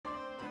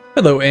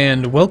Hello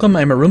and welcome,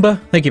 I'm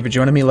Arumba. Thank you for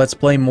joining me. Let's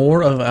play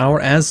more of our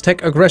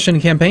Aztec aggression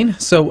campaign.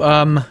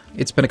 So,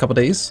 it's been a couple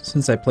days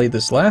since I played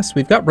this last.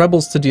 We've got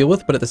rebels to deal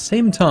with, but at the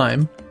same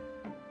time,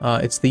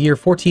 it's the year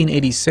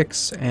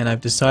 1486, and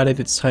I've decided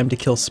it's time to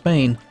kill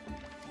Spain.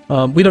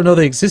 We don't know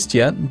they exist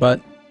yet,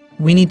 but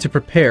we need to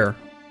prepare.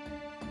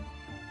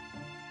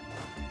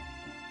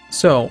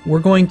 So, we're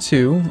going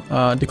to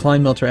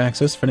decline military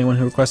access for anyone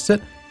who requests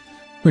it.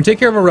 We're going to take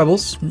care of our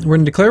rebels, we're going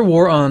to declare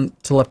war on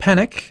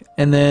Telepanic,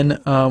 and then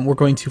we're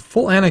going to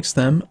full annex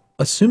them,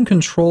 assume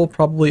control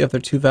probably of their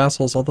two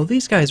vassals, although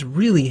these guys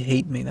really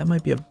hate me. That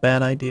might be a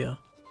bad idea.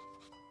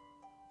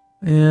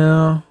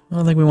 Yeah, I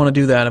don't think we want to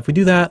do that. If we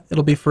do that,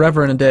 it'll be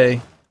forever and a day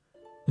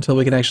until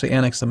we can actually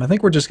annex them. I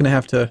think we're just going to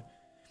have to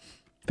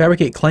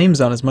fabricate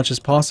claims on as much as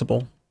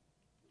possible,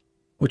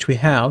 which we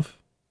have,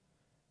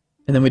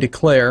 and then we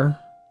declare,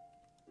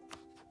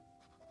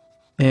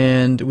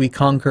 and we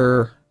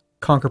conquer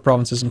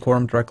provinces and core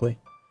them directly.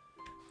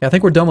 Yeah, I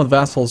think we're done with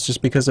vassals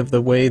just because of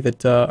the way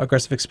that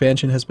aggressive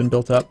expansion has been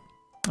built up.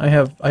 I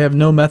have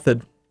no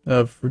method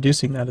of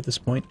reducing that at this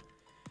point.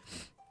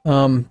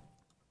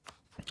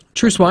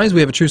 Truce-wise, we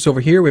have a truce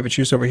over here, we have a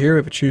truce over here, we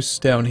have a truce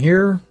down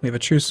here, we have a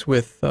truce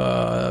with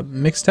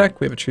Mixed Tech,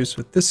 we have a truce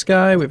with this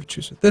guy, we have a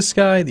truce with this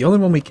guy. The only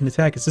one we can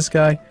attack is this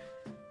guy,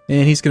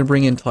 and he's going to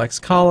bring in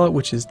Tlaxcala,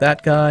 which is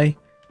that guy,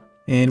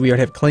 and we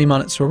already have claim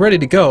on it, so we're ready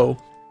to go.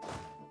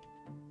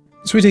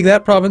 So we take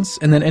that province,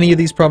 and then any of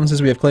these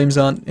provinces we have claims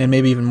on, and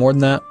maybe even more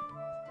than that.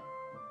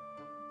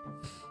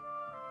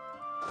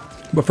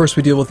 But first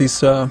we deal with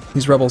these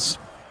rebels.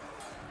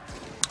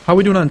 How are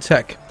we doing on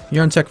tech?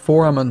 You're on tech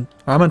 4, I'm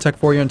on tech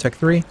 4, you're on tech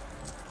 3.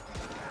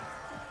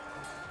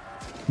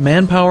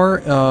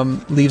 Manpower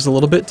leaves a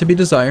little bit to be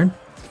desired.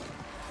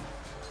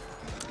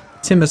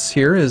 Timus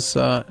here is,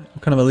 what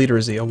kind of a leader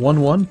is he? A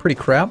 1-1? Pretty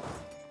crap.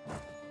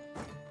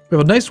 We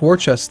have a nice war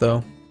chest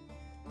though.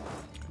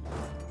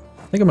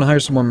 I think I'm going to hire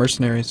some more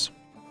mercenaries.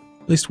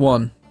 At least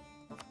one.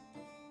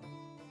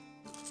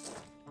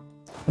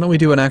 Why don't we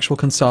do an actual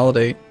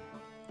consolidate?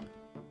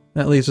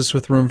 That leaves us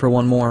with room for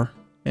one more,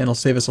 and it'll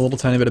save us a little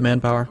tiny bit of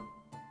manpower.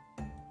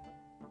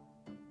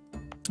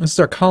 This is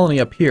our colony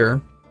up here.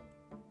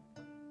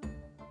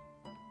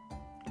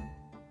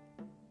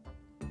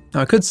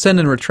 Now I could send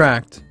and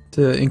retract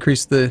to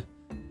increase the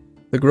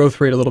growth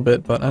rate a little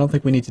bit, but I don't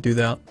think we need to do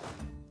that.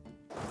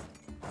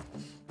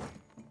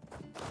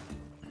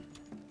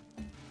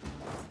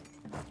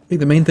 I think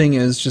the main thing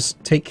is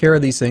just take care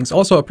of these things.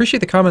 Also, I appreciate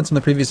the comments in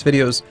the previous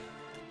videos.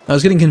 I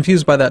was getting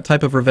confused by that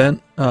type of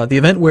event. The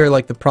event where,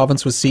 like, the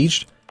province was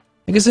sieged.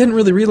 I guess I didn't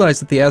really realize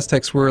that the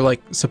Aztecs were, like,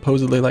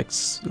 supposedly, like,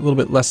 a little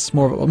bit less,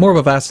 more of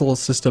a vassal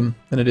system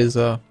than it is,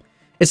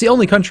 It's the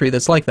only country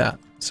that's like that.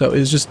 So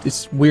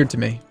it's weird to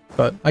me.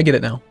 But I get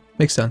it now.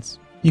 Makes sense.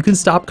 You can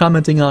stop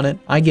commenting on it.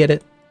 I get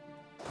it.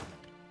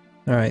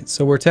 Alright,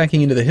 so we're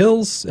attacking into the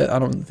hills. I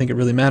don't think it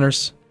really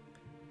matters.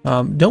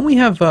 Don't we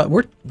have,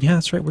 yeah,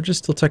 that's right, we're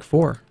just still Tech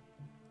 4. I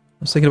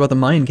was thinking about the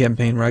Mayan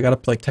campaign where I got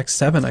up to like Tech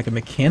 7, I could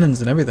make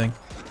cannons and everything.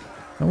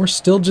 And we're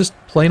still just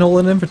plain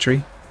old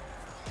infantry.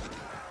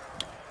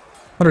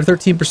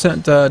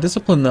 113%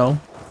 discipline though.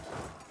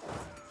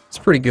 It's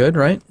pretty good,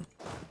 right?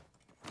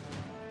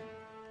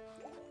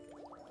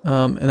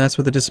 And that's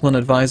with the discipline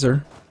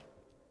advisor.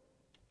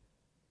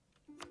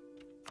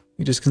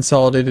 We just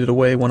consolidated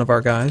away one of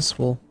our guys.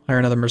 We'll hire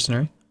another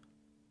mercenary.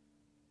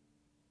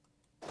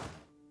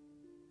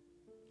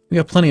 We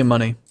got plenty of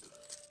money.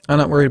 I'm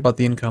not worried about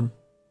the income.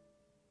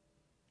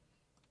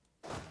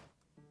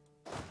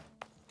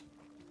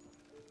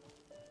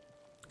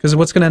 Because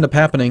what's going to end up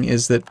happening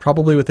is that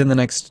probably within the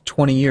next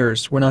 20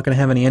 years, we're not going to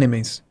have any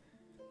enemies.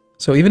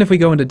 So even if we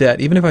go into debt,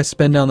 even if I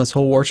spend down this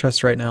whole war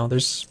chest right now,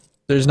 there's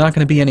not going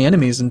to be any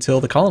enemies until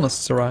the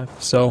colonists arrive.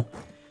 So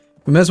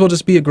we might as well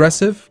just be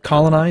aggressive,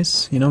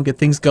 colonize, you know, get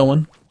things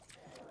going.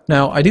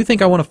 Now, I do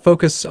think I want to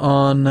focus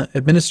on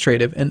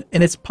administrative, and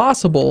it's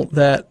possible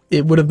that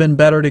it would have been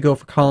better to go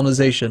for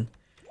colonization.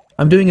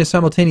 I'm doing a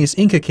simultaneous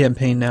Inca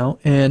campaign now,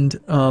 and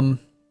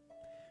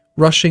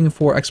rushing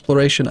for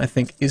exploration, I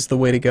think, is the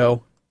way to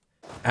go.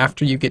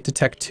 After you get to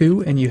Tech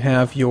 2 and you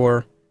have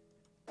your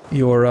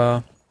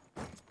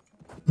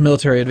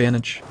military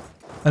advantage.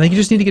 I think you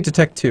just need to get to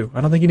Tech 2.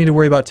 I don't think you need to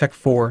worry about Tech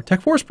 4.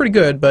 Tech 4 is pretty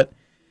good, but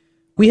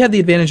we had the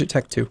advantage at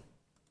Tech 2.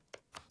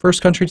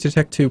 First country to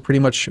Tech 2 pretty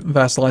much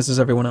vassalizes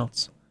everyone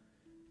else.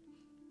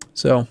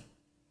 So.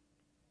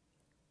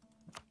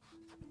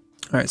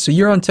 Alright, so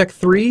you're on Tech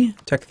 3,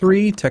 Tech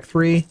 3, Tech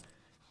 3.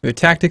 We have a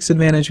tactics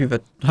advantage, we have a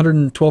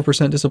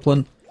 112%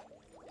 discipline.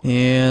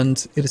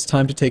 And it is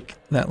time to take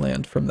that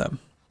land from them.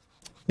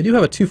 They do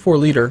have a 2-4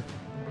 leader.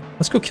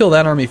 Let's go kill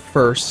that army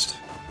first.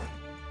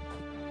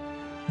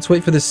 Let's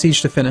wait for this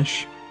siege to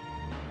finish.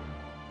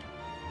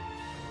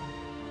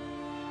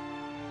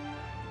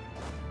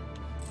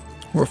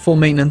 We're full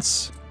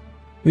maintenance.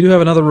 We do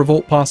have another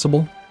revolt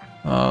possible.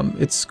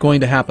 It's going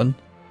to happen.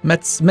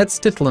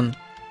 Metztitlan.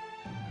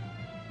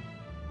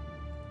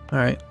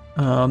 Alright.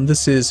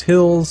 This is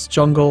hills,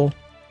 jungle.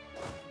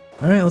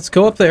 Alright, let's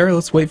go up there.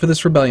 Let's wait for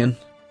this rebellion.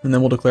 And then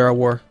we'll declare our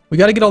war. We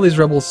got to get all these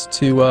rebels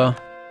to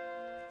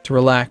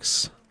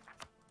relax.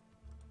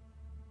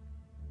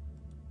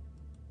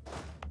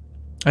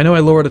 I know I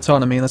lowered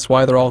autonomy, and that's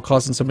why they're all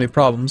causing so many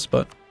problems,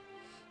 but...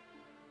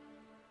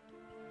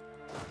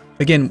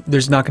 Again,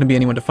 there's not going to be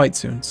anyone to fight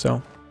soon, so...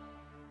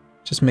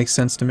 It just makes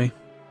sense to me.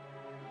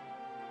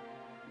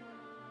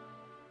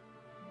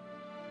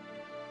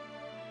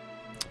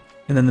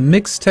 And then the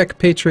Mixed Tech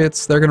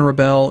Patriots, they're going to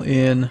rebel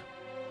in a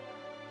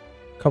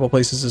couple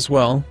places as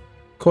well.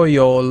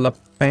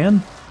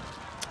 Coyolapan.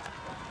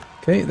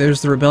 Okay,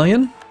 there's the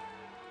rebellion.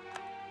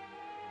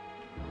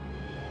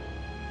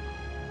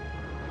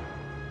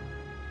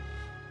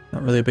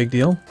 Not really a big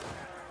deal.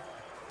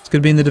 It's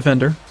good being the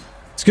defender.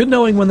 It's good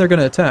knowing when they're going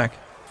to attack.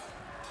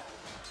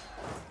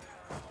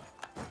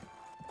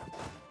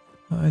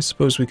 I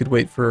suppose we could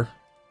wait for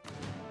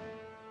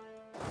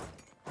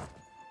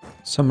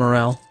some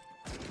morale.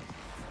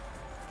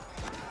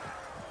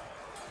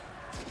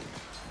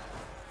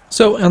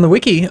 So on the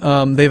wiki, they've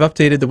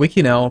updated the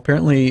wiki now.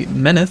 Apparently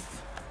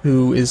Meneth,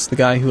 who is the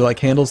guy who like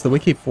handles the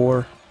wiki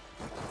for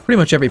pretty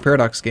much every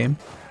Paradox game,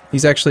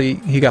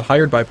 he got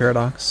hired by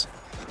Paradox.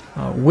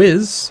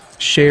 Wiz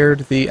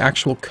shared the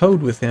actual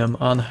code with him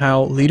on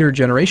how leader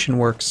generation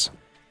works,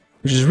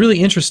 which is really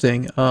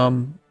interesting.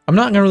 I'm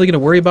not really going to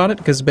worry about it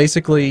because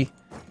basically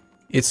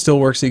it still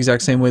works the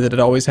exact same way that it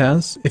always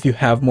has. If you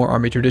have more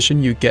army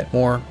tradition, you get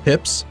more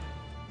pips.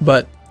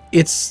 But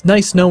it's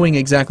nice knowing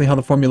exactly how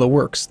the formula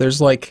works.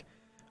 There's like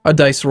a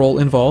dice roll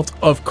involved,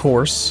 of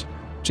course,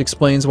 which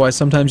explains why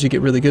sometimes you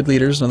get really good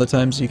leaders and other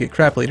times you get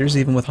crap leaders,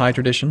 even with high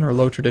tradition or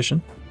low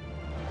tradition.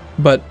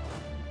 But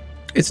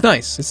it's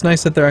nice. It's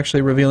nice that they're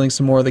actually revealing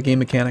some more of the game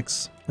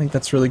mechanics. I think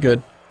that's really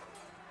good.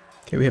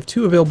 Okay, we have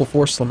 2 available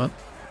force limit.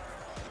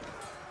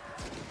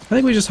 I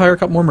think we just hire a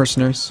couple more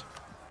mercenaries.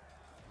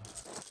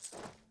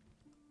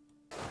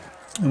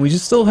 And we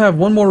just still have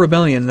 1 more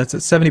rebellion that's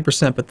at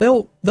 70%, but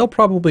they'll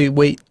probably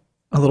wait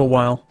a little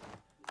while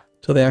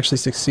till they actually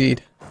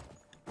succeed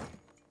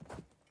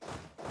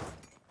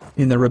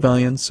in the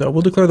rebellion. So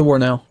we'll declare the war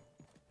now,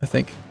 I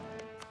think.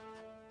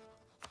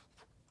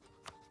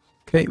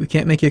 Okay, we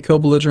can't make you a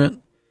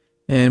co-belligerent,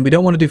 and we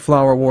don't want to do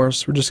flower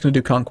wars. We're just going to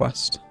do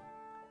conquest.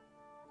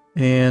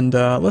 And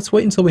let's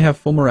wait until we have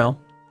full morale.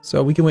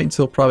 So we can wait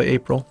until probably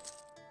April.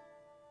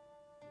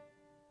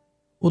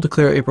 We'll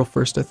declare April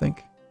 1st, I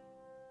think.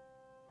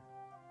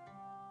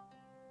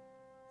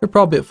 They're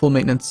probably at full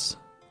maintenance,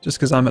 just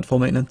because I'm at full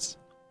maintenance.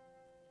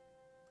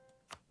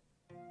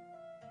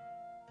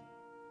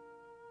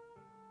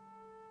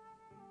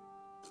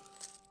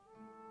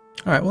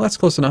 Alright, well that's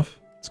close enough.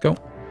 Let's go.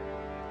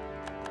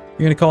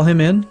 You're going to call him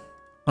in.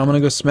 I'm going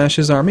to go smash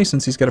his army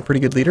since he's got a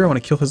pretty good leader. I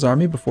want to kill his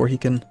army before he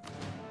can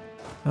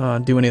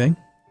do anything.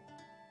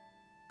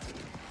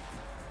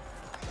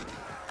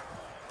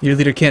 Your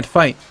leader can't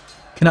fight.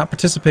 Cannot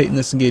participate in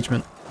this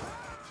engagement.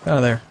 Out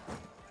of there.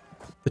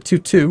 The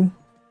 2-2.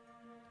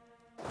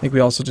 I think we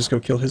also just go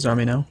kill his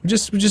army now. We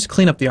just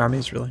clean up the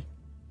armies, really.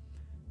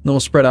 And then we'll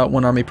spread out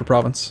 1 army per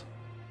province.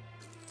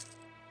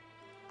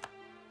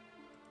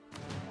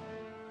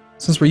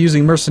 Since we're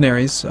using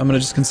mercenaries, I'm going to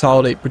just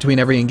consolidate between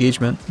every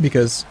engagement,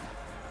 because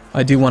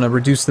I do want to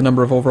reduce the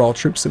number of overall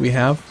troops that we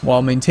have,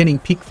 while maintaining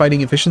peak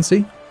fighting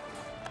efficiency.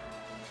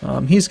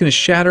 He's going to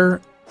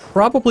shatter,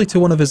 probably to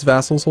one of his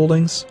vassals'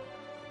 holdings.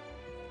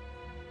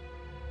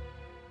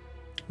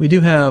 We do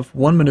have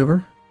 1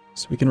 maneuver,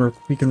 so we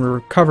can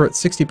recover at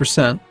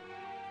 60%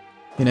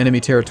 in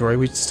enemy territory.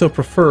 We still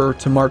prefer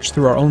to march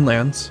through our own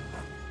lands.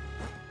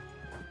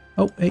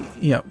 Oh, hey,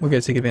 yeah, we're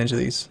going to take advantage of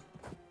these.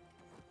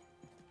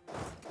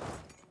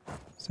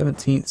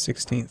 17th,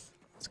 16th.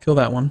 Let's kill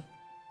that one.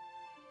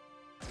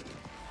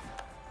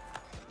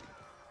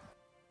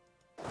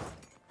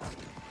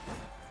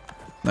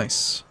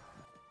 Nice.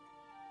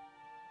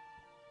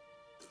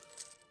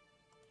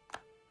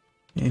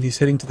 And he's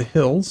heading to the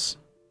hills.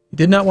 He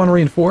did not want to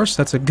reinforce.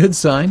 That's a good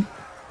sign.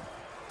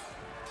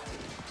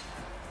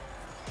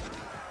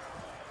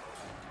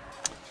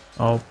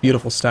 Oh,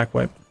 beautiful stack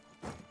wipe.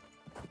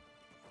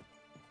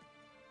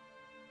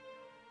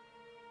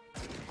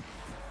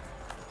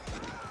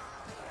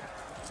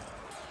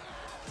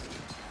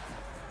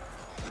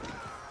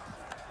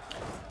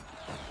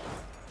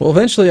 Well,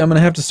 eventually I'm going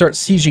to have to start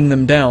sieging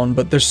them down,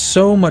 but there's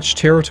so much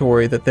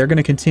territory that they're going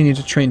to continue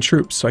to train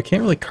troops, so I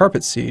can't really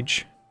carpet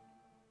siege.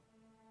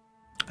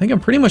 I think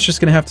I'm pretty much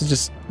just going to have to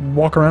just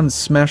walk around and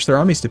smash their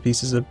armies to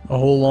pieces a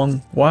whole long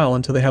while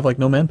until they have, like,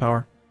 no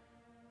manpower.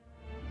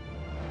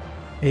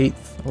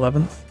 8th,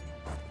 11th.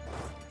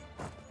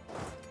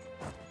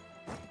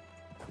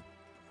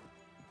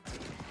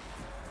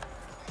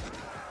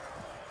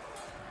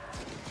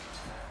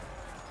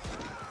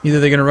 Either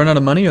they're going to run out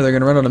of money or they're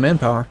going to run out of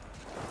manpower.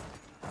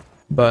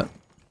 But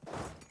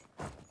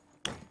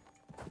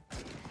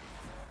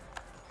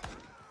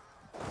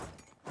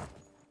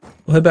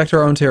we'll head back to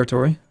our own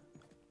territory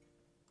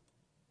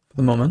for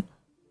the moment.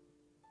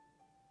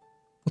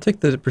 We'll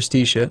take the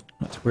prestige hit.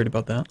 Not too worried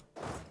about that.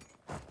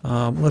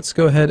 Let's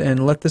go ahead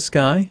and let this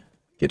guy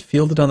get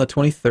fielded on the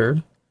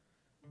 23rd.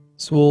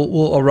 So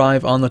we'll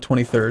arrive on the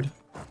 23rd.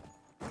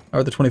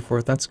 Or the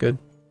 24th, that's good.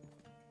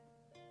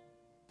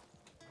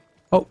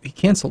 Oh, he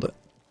canceled it.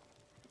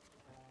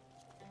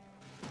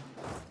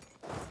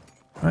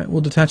 Alright,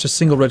 we'll detach a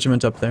single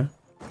regiment up there.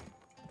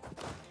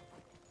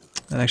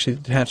 And actually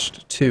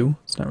detached 2.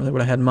 It's not really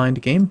what I had in mind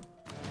to game.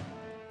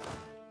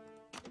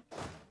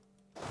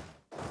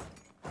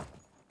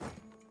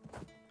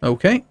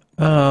 Okay.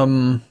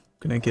 Gonna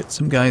get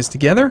some guys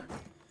together.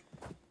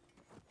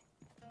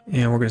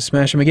 And we're gonna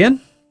smash them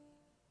again.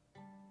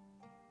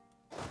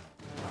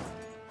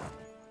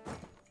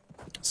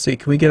 Let's see,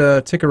 can we get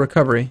a tick of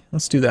recovery?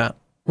 Let's do that.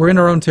 We're in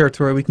our own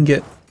territory. We can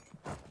get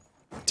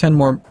 10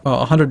 more,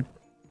 100.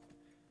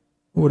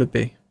 What would it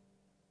be?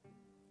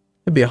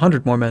 It'd be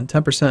 100 more men,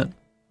 10% of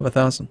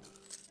 1,000.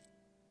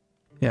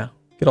 Yeah,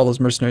 get all those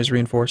mercenaries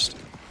reinforced.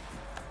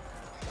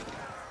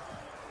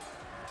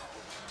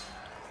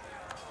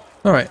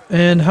 Alright,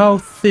 and how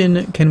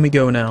thin can we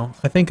go now?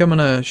 I think I'm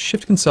gonna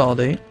shift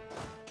consolidate.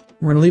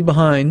 We're gonna leave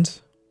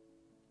behind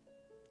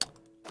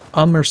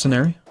a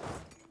mercenary.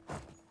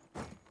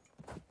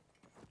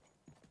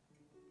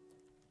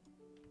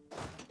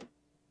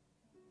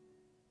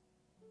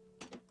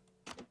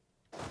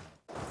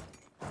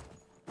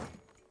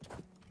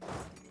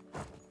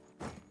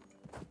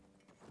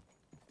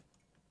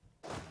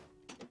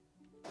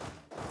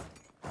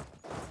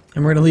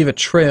 And we're going to leave a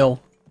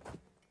trail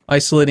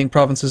isolating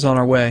provinces on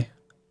our way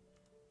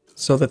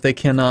so that they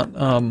cannot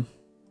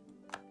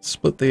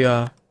split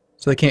the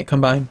so they can't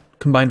combine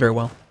very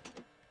well.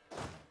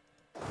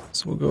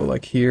 So we'll go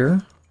like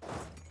here.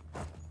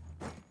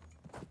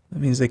 That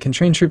means they can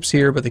train troops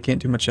here, but they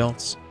can't do much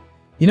else.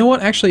 You know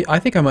what? Actually, I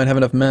think I might have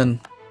enough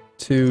men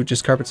to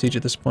just carpet siege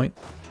at this point.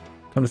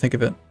 Come to think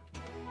of it.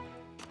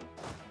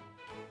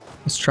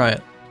 Let's try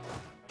it.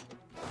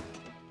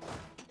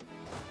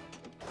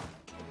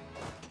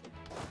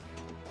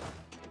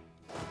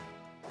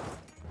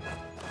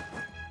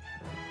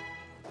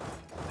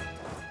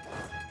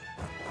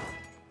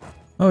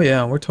 Oh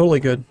yeah, we're totally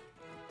good.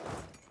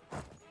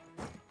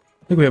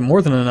 I think we have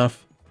more than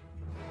enough.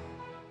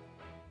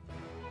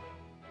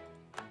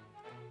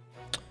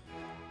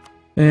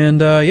 And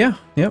yeah,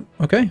 yep,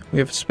 okay. We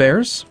have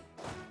spares.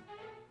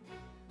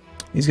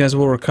 These guys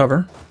will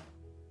recover.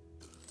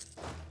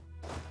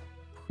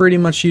 Pretty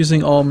much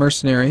using all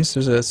mercenaries.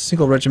 There's a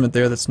single regiment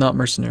there that's not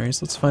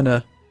mercenaries. Let's find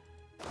a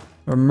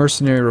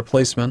mercenary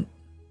replacement.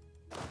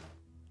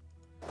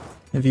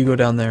 If you go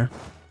down there.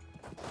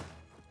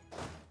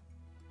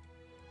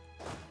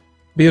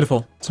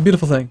 Beautiful. It's a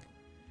beautiful thing.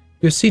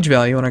 We have siege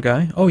value on our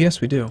guy. Oh, yes,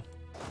 we do.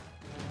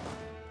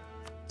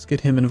 Let's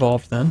get him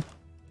involved then.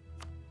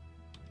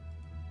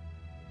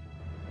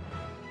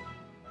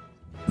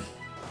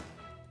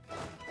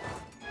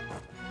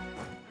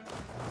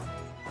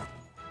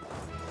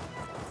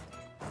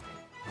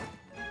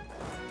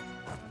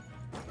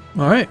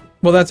 Alright.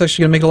 Well, that's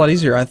actually going to make it a lot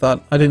easier. I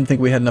didn't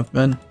think we had enough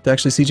men to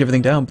actually siege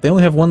everything down. But they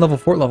only have one level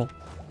fort level.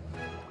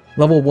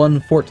 Level 1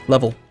 fort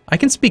level. I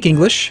can speak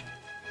English.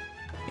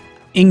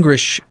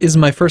 English is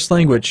my first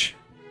language.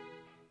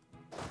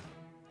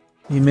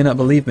 You may not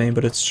believe me,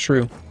 but it's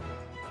true.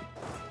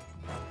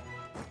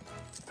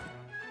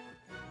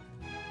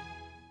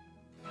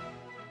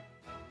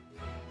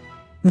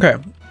 Okay,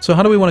 so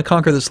how do we want to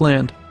conquer this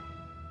land?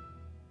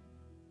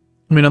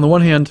 I mean, on the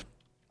one hand,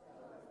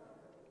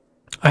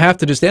 I have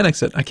to just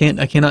annex it. I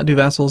cannot do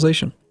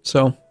vassalization.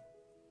 So it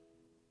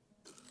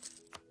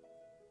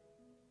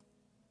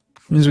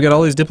means we got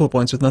all these diplo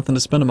points with nothing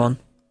to spend them on.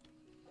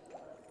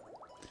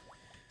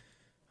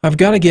 I've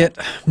got to get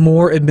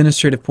more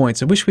administrative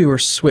points. I wish we were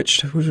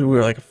switched. I wish we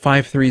were like a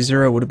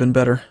 5-3-0 would have been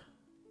better.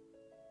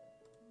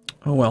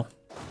 Oh well.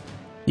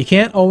 You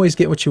can't always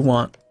get what you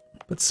want,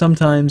 but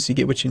sometimes you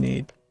get what you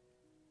need.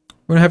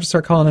 We're going to have to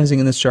start colonizing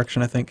in this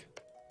direction, I think.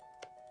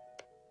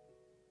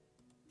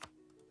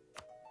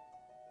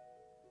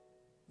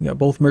 We got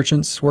both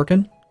merchants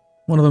working.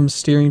 One of them's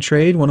steering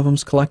trade, one of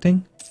them's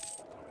collecting.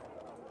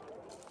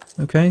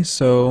 Okay,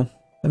 so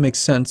that makes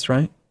sense,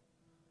 right?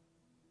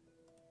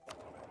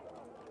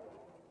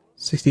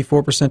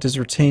 64% is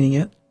retaining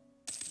it.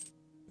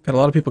 Got a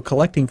lot of people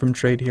collecting from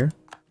trade here.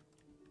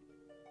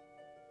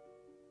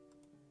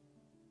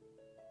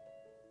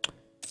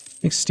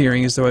 I think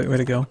steering is the right way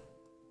to go.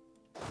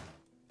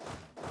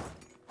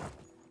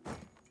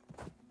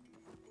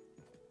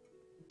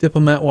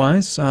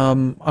 Diplomat-wise, I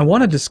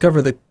want to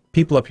discover the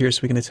people up here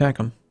so we can attack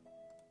them.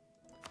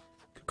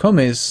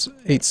 Kokome's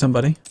ate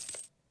somebody.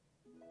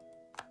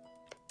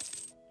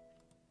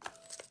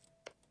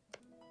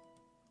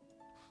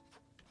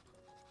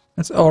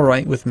 That's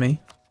alright with me.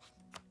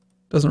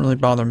 Doesn't really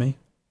bother me.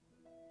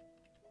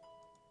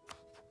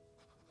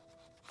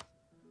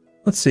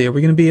 Let's see, are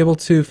we going to be able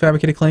to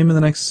fabricate a claim in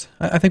the next...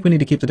 I think we need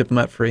to keep the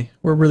diplomat free.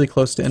 We're really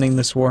close to ending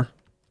this war.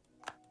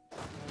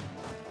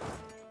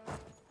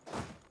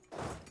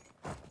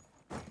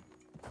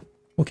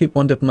 We'll keep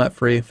one diplomat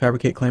free,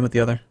 fabricate claim with the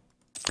other.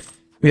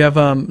 We have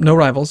no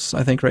rivals,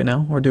 I think, right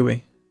now, or do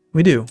we?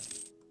 We do.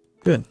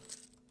 Good.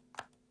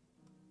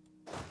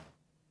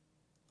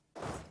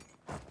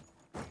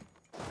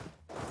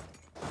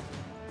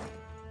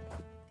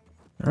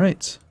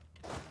 Alright.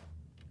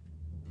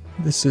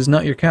 This is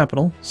not your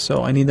capital,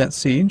 so I need that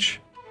siege.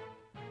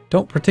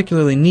 Don't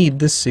particularly need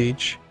this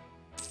siege.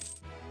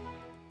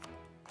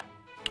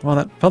 Wow,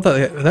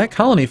 that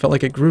colony felt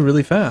like it grew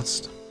really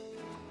fast.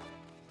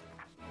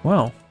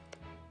 Wow.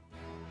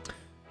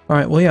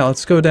 Alright, well yeah,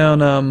 let's go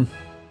down,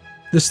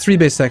 this 3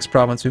 base tax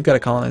province, we've got to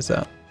colonize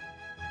that.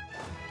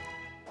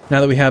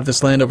 Now that we have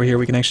this land over here,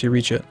 we can actually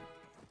reach it.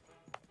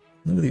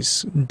 Look at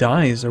these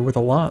dies, are worth a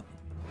lot.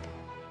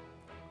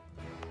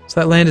 So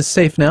that land is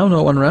safe now,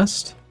 no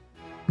unrest.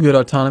 Good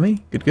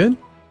autonomy, good, good.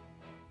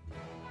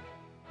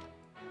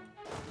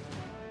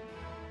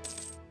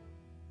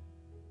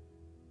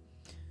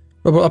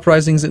 Rebel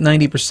uprisings at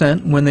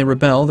 90%. When they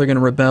rebel, they're going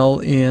to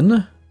rebel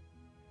in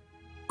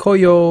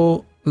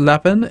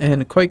Koyo-Lapan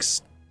and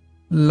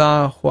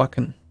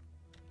Koix-La-Huacan.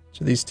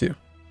 So these two.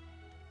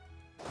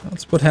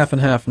 Let's put half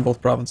and half in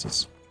both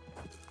provinces.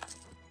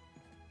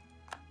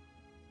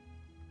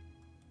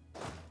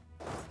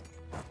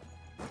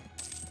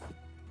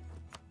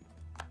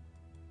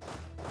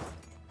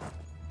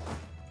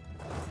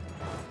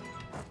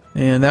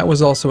 And that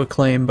was also a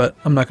claim, but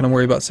I'm not going to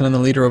worry about sending the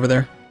leader over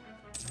there.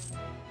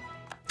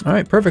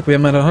 Alright, perfect. We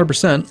have them at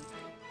 100%. I'm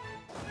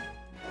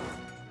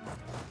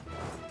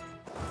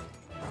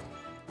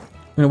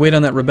going to wait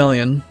on that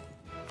rebellion.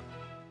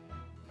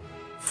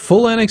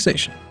 Full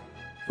annexation.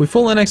 If we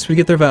full annex, we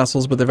get their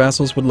vassals, but their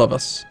vassals would love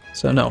us.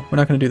 So no, we're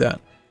not going to do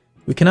that.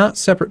 We cannot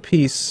separate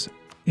peace.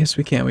 Yes,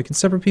 we can. We can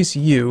separate peace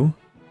you,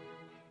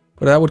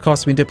 but that would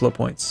cost me Diplo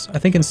points. I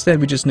think instead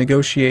we just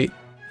negotiate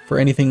for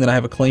anything that I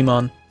have a claim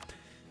on.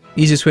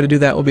 Easiest way to do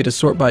that will be to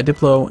sort by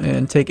Diplo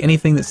and take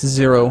anything that's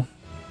 0.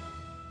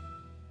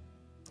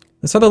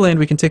 This other land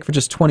we can take for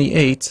just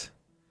 28,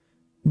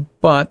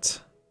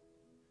 but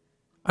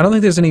I don't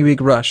think there's any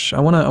big rush. I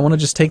wanna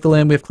just take the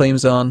land we have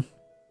claims on.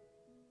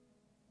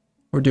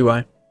 Or do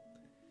I?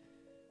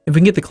 If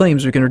we can get the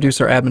claims, we can reduce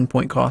our admin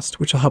point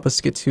cost, which will help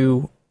us get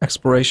to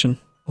exploration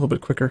a little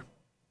bit quicker.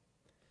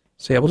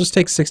 So yeah, we'll just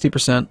take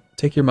 60%,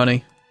 take your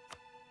money,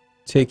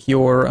 take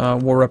your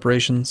war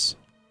reparations.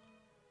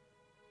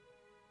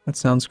 That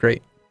sounds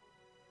great.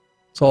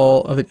 It's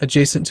all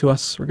adjacent to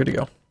us. We're good to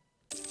go.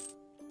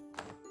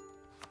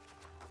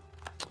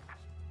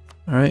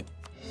 Alright.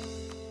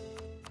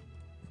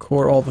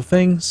 Core all the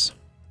things.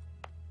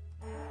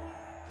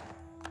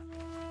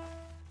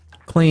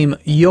 Claim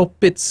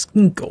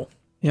Yopitsknko.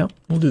 Yep,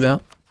 we'll do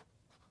that.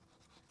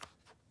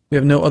 We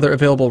have no other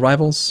available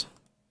rivals.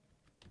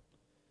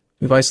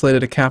 We've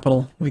isolated a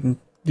capital. We can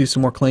do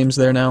some more claims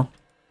there now.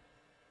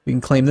 We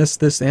can claim this,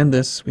 this, and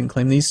this. We can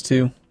claim these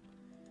two.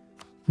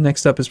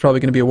 Next up is probably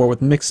going to be a war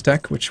with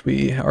Mixtec, which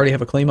we already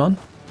have a claim on.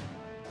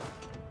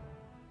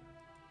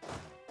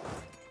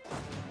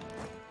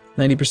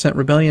 90%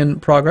 rebellion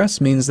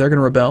progress means they're going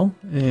to rebel,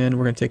 and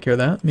we're going to take care of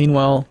that.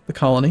 Meanwhile, the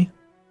colony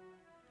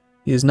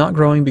is not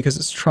growing because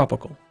it's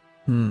tropical.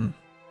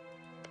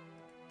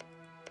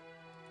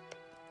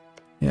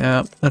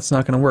 Yeah, that's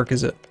not going to work,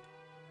 is it?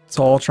 It's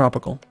all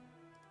tropical.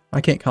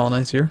 I can't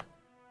colonize here.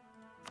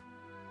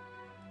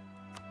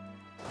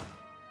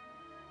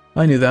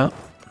 I knew that.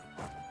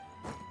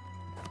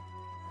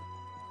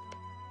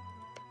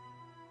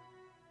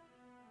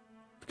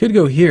 Could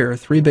go here,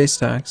 3 base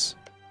tax.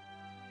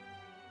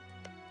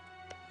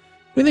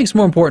 What do you think is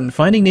more important,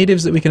 finding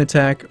natives that we can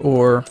attack,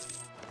 or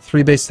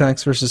 3 base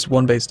tax versus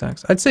 1 base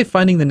tax? I'd say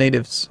finding the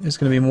natives is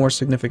going to be more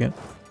significant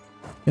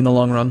in the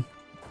long run.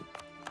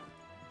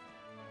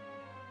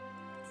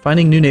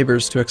 Finding new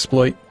neighbors to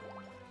exploit.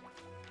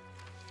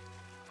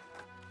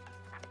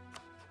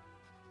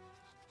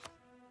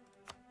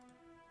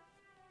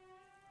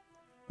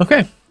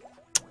 Okay.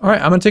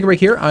 Alright, I'm going to take a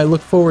break here. I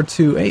look forward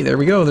to... Hey, there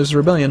we go. There's a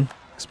rebellion.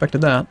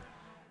 Expected that.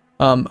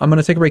 I'm going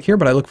to take a break here,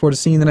 but I look forward to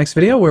seeing you in the next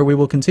video where we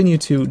will continue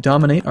to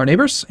dominate our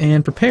neighbors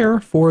and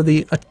prepare for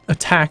the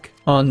attack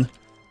on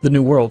the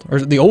new world, or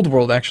the old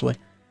world, actually.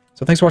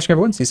 So thanks for watching,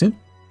 everyone. See you soon.